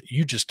Packers,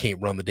 you just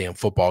can't run the damn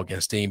football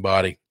against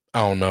anybody. I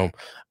don't know.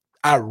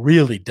 I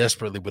really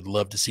desperately would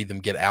love to see them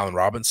get Allen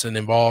Robinson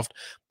involved,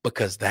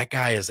 because that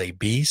guy is a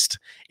beast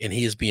and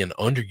he is being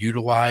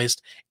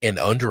underutilized and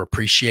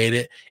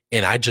underappreciated.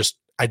 And I just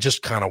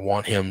kind of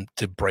want him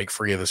to break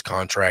free of this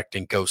contract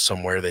and go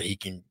somewhere that he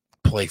can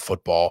play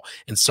football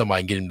and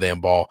somebody can get him the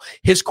damn ball.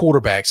 His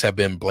quarterbacks have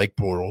been Blake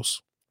Bortles,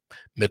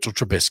 Mitchell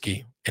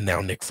Trubisky, and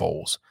now Nick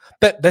Foles.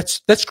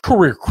 That's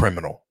career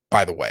criminal,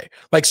 by the way.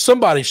 Like,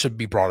 somebody should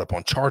be brought up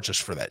on charges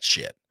for that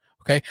shit.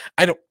 Okay.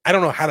 I don't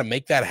know how to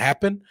make that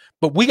happen,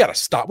 but we got to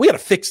stop. We got to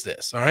fix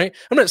this. All right.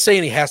 I'm not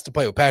saying he has to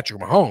play with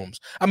Patrick Mahomes.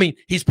 I mean,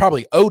 he's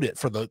probably owed it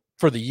for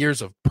the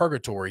years of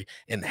purgatory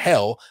and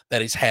hell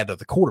that he's had of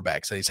the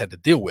quarterbacks that he's had to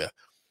deal with.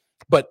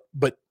 But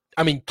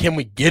I mean, can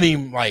we get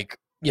him like,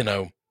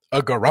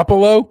 a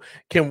Garoppolo?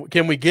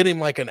 Can we get him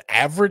like an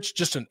average,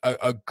 just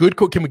a good,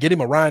 can we get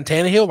him a Ryan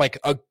Tannehill, like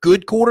a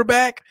good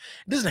quarterback?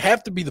 It doesn't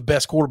have to be the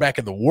best quarterback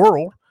in the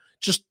world.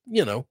 Just,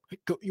 you want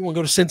to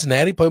go to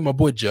Cincinnati, play with my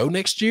boy Joe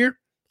next year?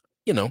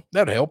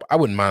 That'd help. I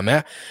wouldn't mind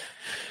that.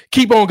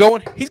 Keep on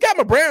going. He's got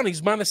my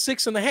Brownies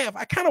 -6.5.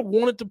 I kind of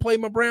wanted to play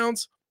my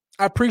Browns.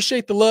 I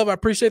appreciate the love. I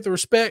appreciate the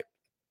respect.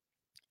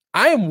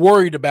 I am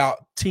worried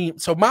about team.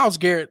 So Myles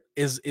Garrett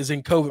is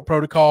in COVID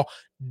protocol.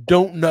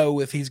 Don't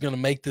know if he's going to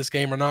make this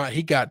game or not.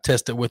 He got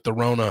tested with the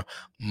Rona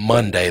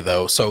Monday,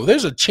 though. So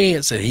there's a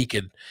chance that he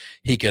could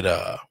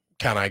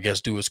kind of, I guess,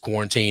 do his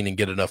quarantine and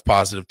get enough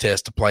positive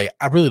tests to play.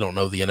 I really don't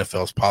know the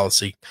NFL's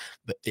policy.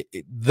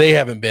 They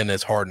haven't been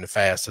as hard and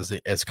fast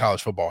as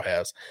college football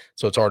has,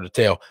 so it's hard to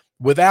tell.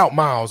 Without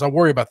Myles, I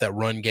worry about that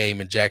run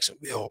game in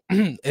Jacksonville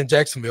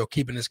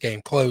keeping this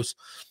game close.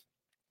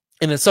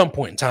 And at some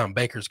point in time,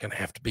 Baker's going to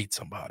have to beat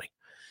somebody.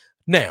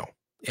 Now,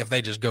 if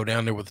they just go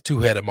down there with a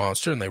two-headed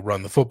monster and they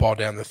run the football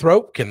down their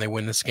throat, can they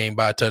win this game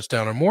by a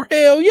touchdown or more?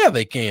 Hell yeah,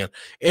 they can,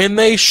 and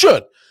they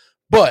should.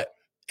 But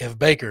if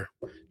Baker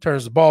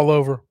turns the ball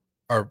over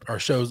or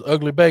shows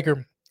ugly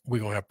Baker, we're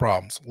going to have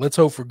problems. Let's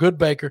hope for good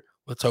Baker.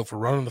 Let's hope for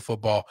running the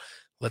football.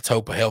 Let's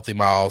hope a healthy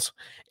Myles.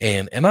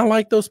 And I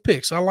like those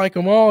picks. I like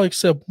them all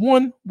except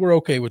one. We're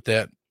okay with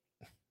that.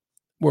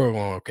 We're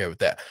okay with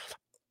that.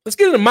 Let's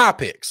get into my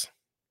picks.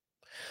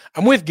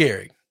 I'm with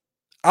Gary.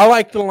 I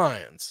like the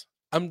Lions.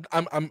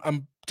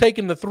 I'm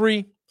taking the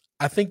 3.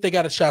 I think they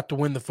got a shot to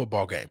win the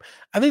football game.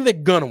 I think they're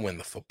going to win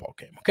the football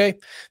game, okay?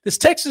 This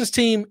Texans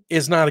team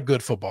is not a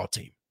good football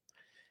team.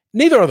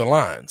 Neither are the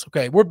Lions,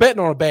 okay? We're betting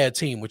on a bad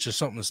team, which is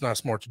something that's not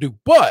smart to do.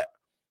 But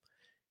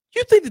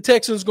you think the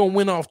Texans are going to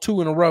win off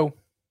 2 in a row?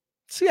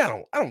 See,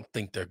 I don't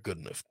think they're good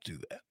enough to do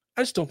that.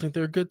 I just don't think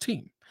they're a good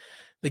team.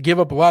 They give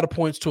up a lot of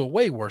points to a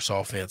way worse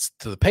offense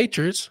to the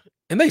Patriots,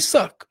 and they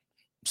suck.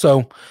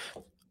 So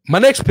my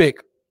next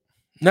pick,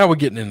 now we're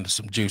getting into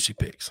some juicy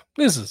picks.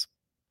 This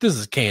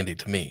is candy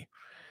to me.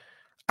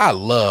 I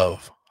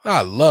love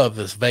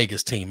this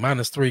Vegas team,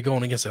 -3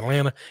 going against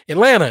Atlanta.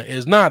 Atlanta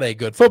is not a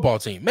good football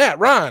team. Matt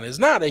Ryan is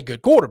not a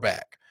good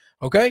quarterback,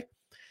 okay?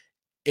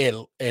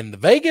 And the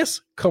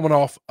Vegas coming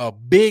off a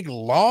big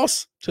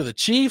loss to the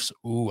Chiefs.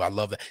 Ooh, I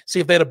love that. See,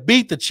 if they'd have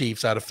beat the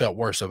Chiefs, I'd have felt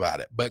worse about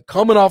it. But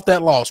coming off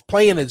that loss,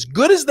 playing as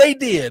good as they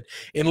did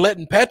and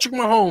letting Patrick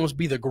Mahomes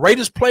be the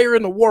greatest player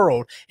in the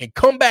world and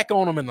come back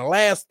on them in the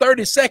last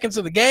 30 seconds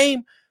of the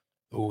game,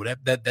 ooh,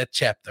 that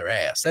chapped their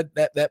ass.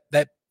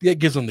 That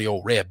gives them the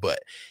old red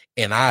butt.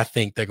 And I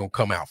think they're going to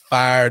come out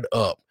fired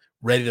up,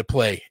 ready to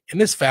play.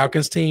 And this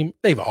Falcons team,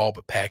 they've all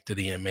but packed it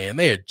in, man.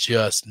 They are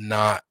just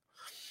not.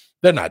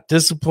 They're not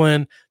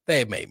disciplined.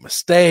 They made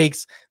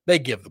mistakes. They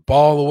give the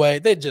ball away.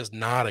 They're just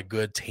not a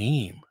good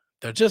team.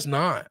 They're just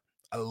not.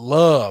 I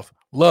love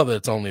that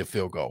it's only a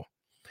field goal.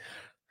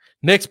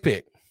 Next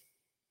pick.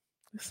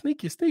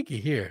 Sneaky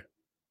here.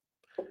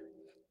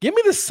 Give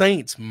me the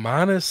Saints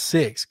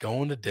 -6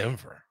 going to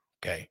Denver.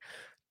 Okay.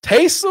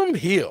 Taysom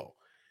Hill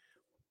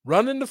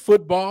running the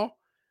football,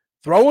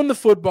 throwing the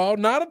football,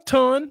 not a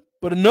ton,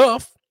 but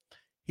enough.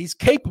 He's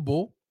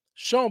capable.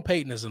 Sean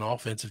Payton is an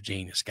offensive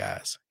genius,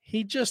 guys.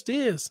 He just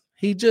is.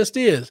 He just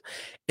is.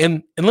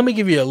 And let me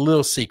give you a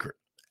little secret.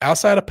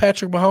 Outside of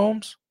Patrick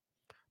Mahomes,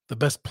 the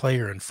best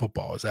player in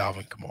football is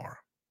Alvin Kamara.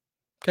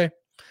 Okay?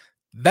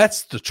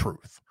 That's the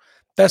truth.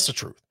 That's the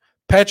truth.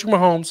 Patrick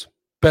Mahomes,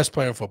 best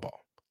player in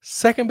football.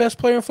 Second best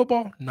player in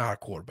football, not a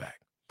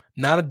quarterback.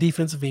 Not a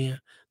defensive end.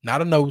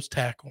 Not a nose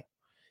tackle.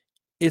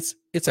 It's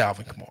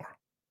Alvin Kamara.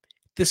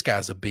 This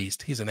guy's a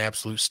beast. He's an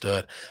absolute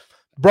stud.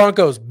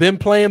 Broncos been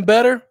playing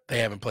better. They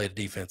haven't played a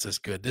defense that's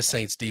good. This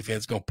Saints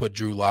defense is going to put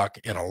Drew Lock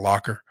in a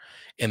locker,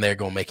 and they're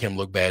going to make him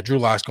look bad. Drew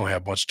Lock's going to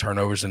have a bunch of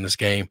turnovers in this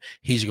game.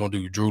 He's going to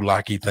do Drew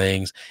Locky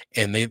things,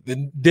 and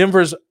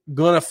Denver's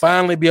going to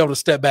finally be able to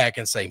step back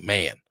and say,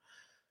 man,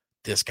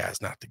 this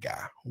guy's not the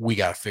guy. We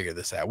got to figure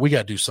this out. We got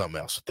to do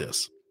something else with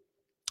this.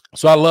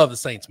 So I love the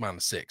Saints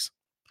 -6.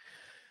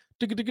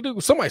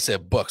 Somebody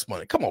said Bucks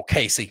money. Come on,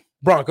 Casey.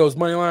 Broncos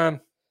money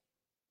line.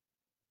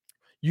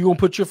 You going to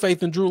put your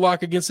faith in Drew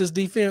Lock against his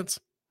defense?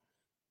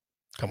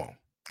 Come on.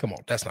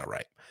 That's not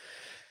right.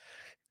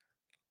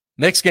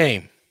 Next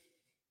game.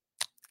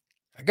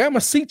 I got my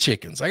Sea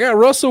Chickens. I got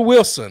Russell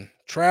Wilson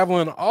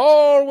traveling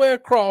all the way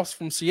across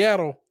from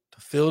Seattle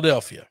to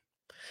Philadelphia.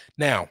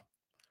 Now,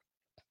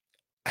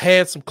 I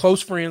had some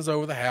close friends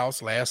over the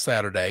house last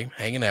Saturday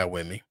hanging out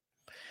with me.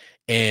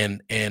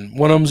 And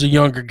one of them's a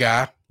younger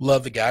guy.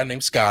 Love the guy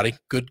named Scotty.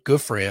 Good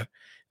friend. And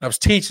I was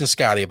teaching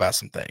Scotty about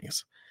some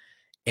things.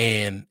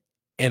 And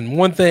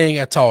one thing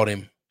I taught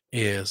him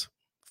is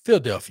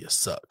Philadelphia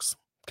sucks.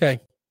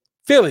 Okay?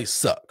 Philly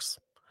sucks.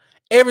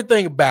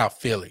 Everything about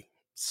Philly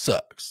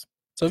sucks.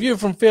 So if you're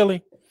from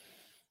Philly,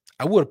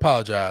 I would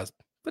apologize.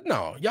 But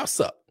no, y'all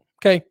suck.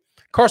 Okay?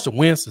 Carson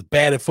Wentz is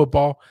bad at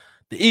football.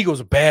 The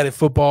Eagles are bad at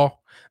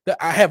football.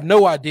 I have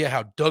no idea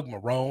how Doug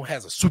Marrone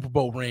has a Super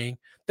Bowl ring.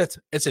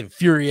 It's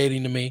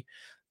infuriating to me.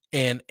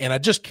 And I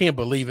just can't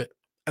believe it.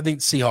 I think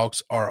the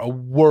Seahawks are a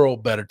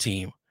world better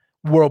team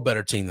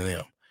than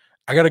them.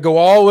 I got to go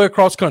all the way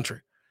across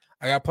country.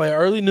 I got to play an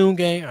early noon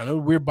game. I know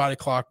weird body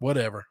clock,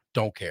 whatever.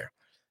 Don't care.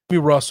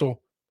 Give me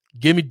Russell.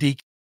 Give me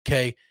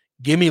DK.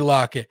 Give me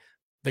Lockett.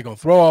 They're going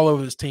to throw all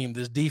over this team.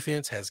 This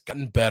defense has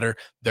gotten better.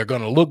 They're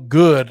going to look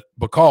good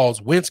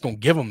because Wentz going to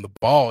give them the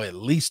ball at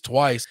least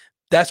twice.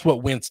 That's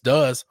what Wentz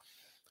does.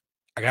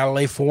 I got to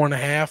lay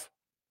 4.5.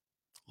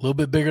 A little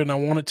bit bigger than I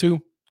wanted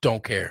to.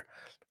 Don't care.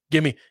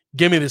 Give me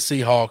the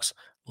Seahawks.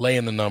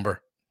 Laying the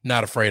number.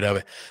 Not afraid of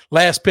it.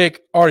 Last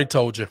pick. Already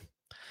told you.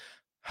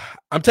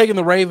 I'm taking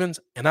the Ravens,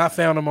 and I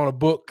found them on a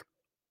book,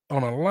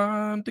 on a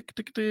line.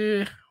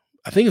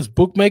 I think it's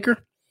Bookmaker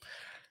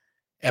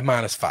at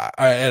 -5,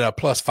 at a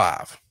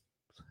 +5.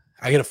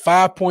 I get a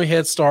 5-point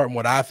head start in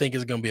what I think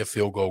is going to be a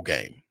field goal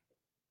game.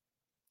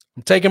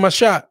 I'm taking my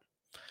shot.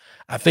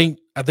 I think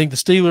the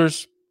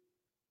Steelers,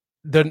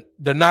 they're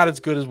not as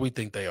good as we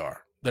think they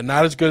are. They're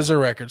not as good as their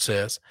record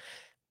says.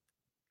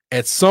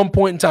 At some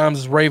point in time,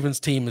 this Ravens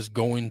team is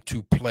going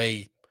to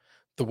play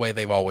the way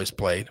they've always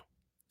played.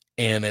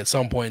 And at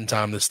some point in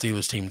time, the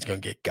Steelers team is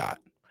going to get got.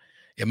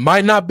 It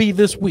might not be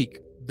this week.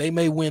 They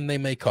may win, they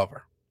may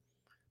cover.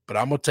 But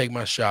I'm going to take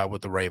my shot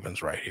with the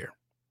Ravens right here.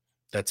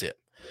 That's it.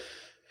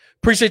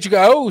 Appreciate you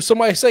guys. Oh,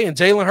 somebody saying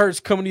Jalen Hurts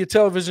coming to your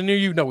television near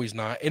you. No, he's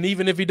not. And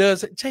even if he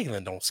does,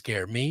 Jalen don't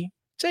scare me.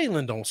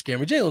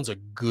 Jalen's a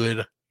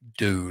good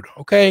dude,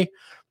 okay?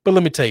 But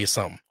let me tell you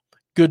something.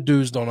 Good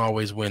dudes don't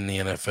always win the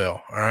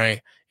NFL, all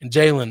right? And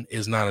Jalen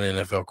is not an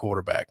NFL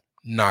quarterback.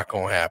 Not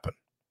going to happen.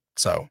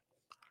 So,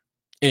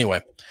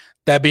 anyway,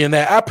 that being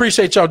that, I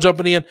appreciate y'all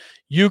jumping in.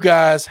 You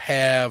guys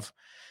have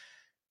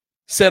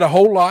said a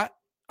whole lot.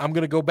 I'm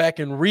going to go back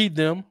and read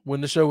them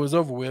when the show is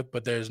over with,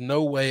 but there's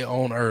no way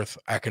on earth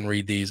I can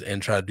read these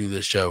and try to do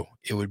this show.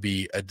 It would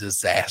be a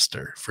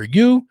disaster for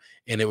you,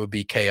 and it would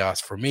be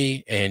chaos for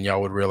me, and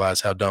y'all would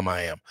realize how dumb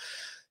I am.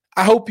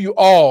 I hope you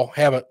all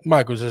have a –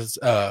 Michael says,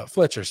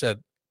 Fletcher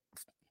said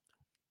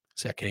 –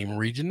 see, I can't even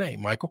read your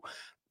name, Michael.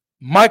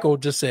 Michael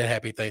just said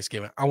happy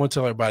Thanksgiving. I want to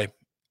tell everybody,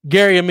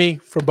 Gary and me,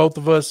 from both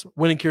of us,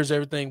 Winning Cures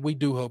Everything, we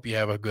do hope you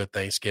have a good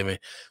Thanksgiving.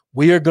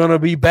 We are going to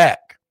be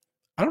back.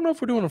 I don't know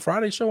if we're doing a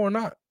Friday show or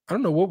not. I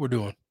don't know what we're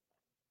doing.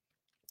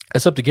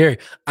 It's up to Gary.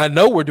 I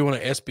know we're doing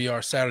an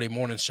SBR Saturday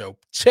morning show.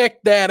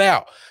 Check that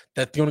out.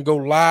 That's going to go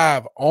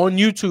live on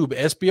YouTube.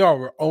 SBR,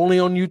 we're only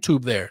on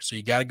YouTube there. So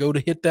you got to go to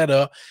hit that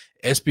up.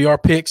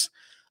 SBR Picks.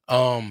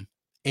 And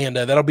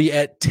that'll be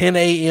at 10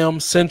 a.m.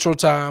 Central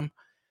Time,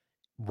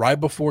 right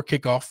before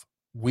kickoff.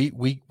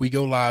 We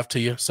go live to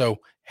you. So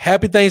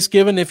happy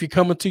Thanksgiving if you're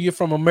coming to you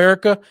from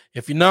America.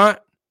 If you're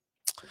not,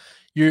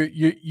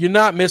 you're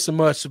not missing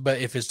much,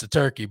 but if it's the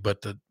turkey,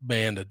 but the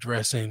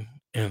dressing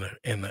and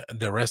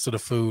the rest of the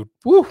food,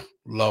 woo,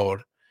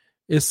 Lord,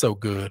 it's so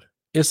good.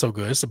 It's so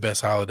good. It's the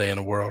best holiday in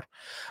the world.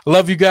 I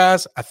love you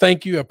guys. I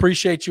thank you. I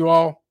appreciate you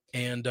all.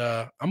 And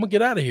I'm going to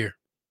get out of here.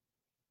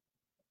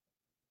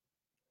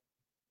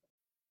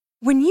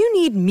 When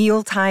you need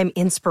mealtime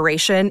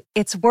inspiration,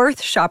 it's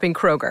worth shopping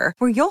Kroger,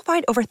 where you'll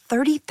find over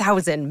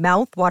 30,000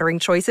 mouth-watering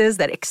choices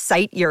that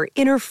excite your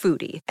inner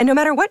foodie. And no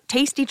matter what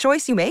tasty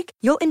choice you make,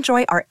 you'll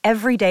enjoy our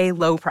everyday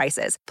low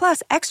prices,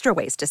 plus extra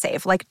ways to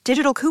save, like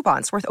digital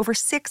coupons worth over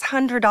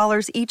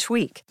 $600 each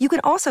week. You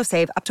can also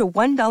save up to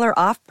 $1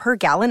 off per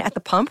gallon at the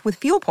pump with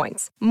fuel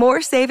points.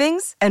 More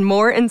savings and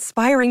more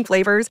inspiring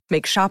flavors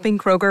make shopping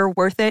Kroger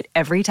worth it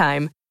every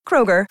time.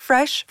 Kroger,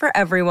 fresh for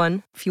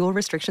everyone. Fuel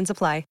restrictions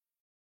apply.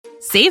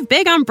 Save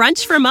big on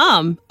brunch for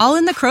mom, all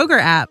in the Kroger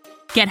app.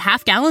 Get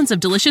half gallons of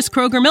delicious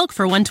Kroger milk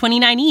for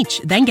 $1.29 each.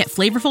 Then get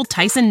flavorful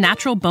Tyson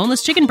natural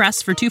boneless chicken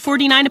breasts for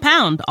 $2.49 a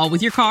pound, all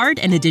with your card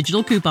and a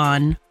digital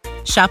coupon.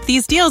 Shop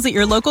these deals at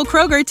your local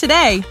Kroger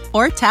today,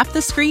 or tap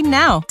the screen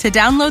now to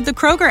download the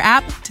Kroger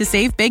app to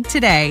save big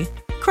today.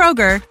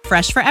 Kroger,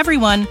 fresh for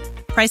everyone.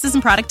 Prices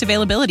and product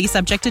availability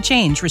subject to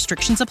change.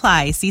 Restrictions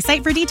apply. See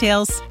site for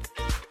details.